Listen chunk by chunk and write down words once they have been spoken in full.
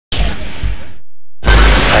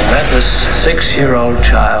This 6-year-old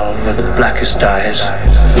child with the blackest eyes,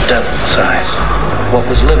 the devil's eyes. What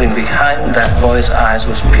was living behind that boy's eyes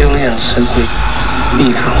was purely and simply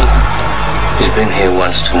evil. He's been here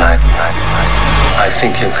once tonight. I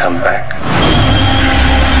think he'll come back.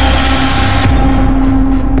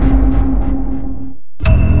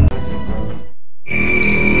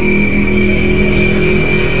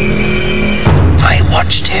 I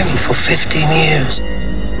watched him for 15 years,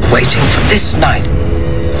 waiting for this night.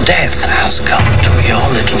 Death has come to your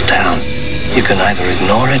little town. You can either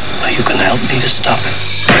ignore it, or you can help me to stop it.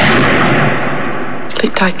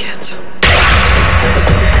 Sleep tight, kids.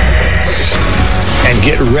 And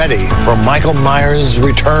get ready for Michael Myers'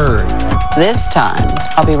 return. This time,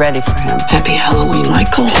 I'll be ready for him. Happy Halloween,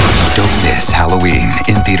 Michael. Don't miss Halloween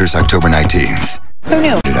in theaters October 19th. Who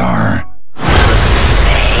knew? Rated R.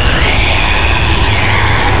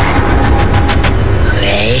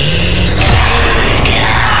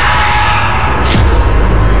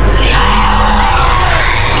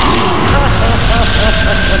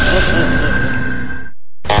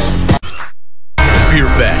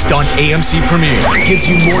 Fearfest on AMC Premiere gives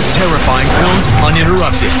you more terrifying films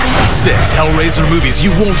uninterrupted. 6 Hellraiser movies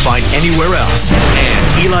you won't find anywhere else.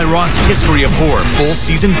 And Eli Roth's History of Horror full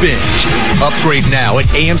season binge. Upgrade now at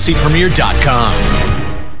amcpremiere.com.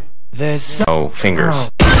 There's fingers.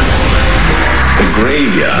 The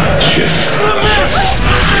graveyard shift.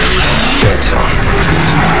 That's on.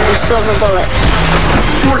 Silver bullets.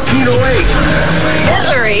 1408.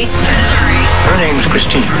 Misery. Her name's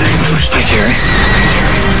Christine. Hey, Terry.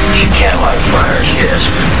 She can't light fires, yes.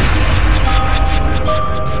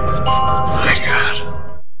 My God.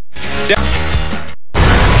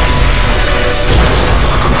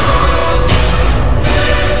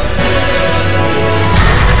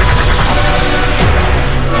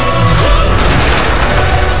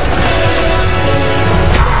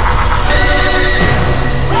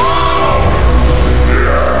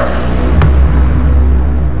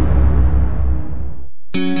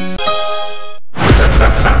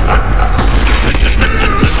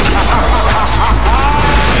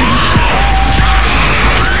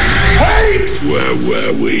 Where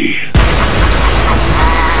were we?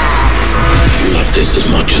 You love this as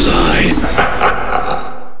much as I.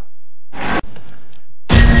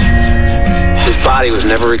 His body was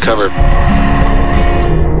never recovered.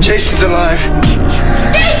 Jason's alive.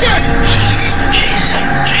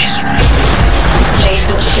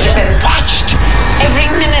 Jason should have been watched every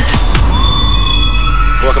minute.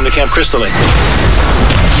 Welcome to Camp Crystal Lake.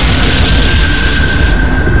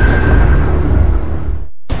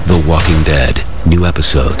 The Walking Dead. New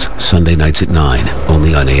episodes, Sunday nights at 9,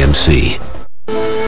 only on AMC.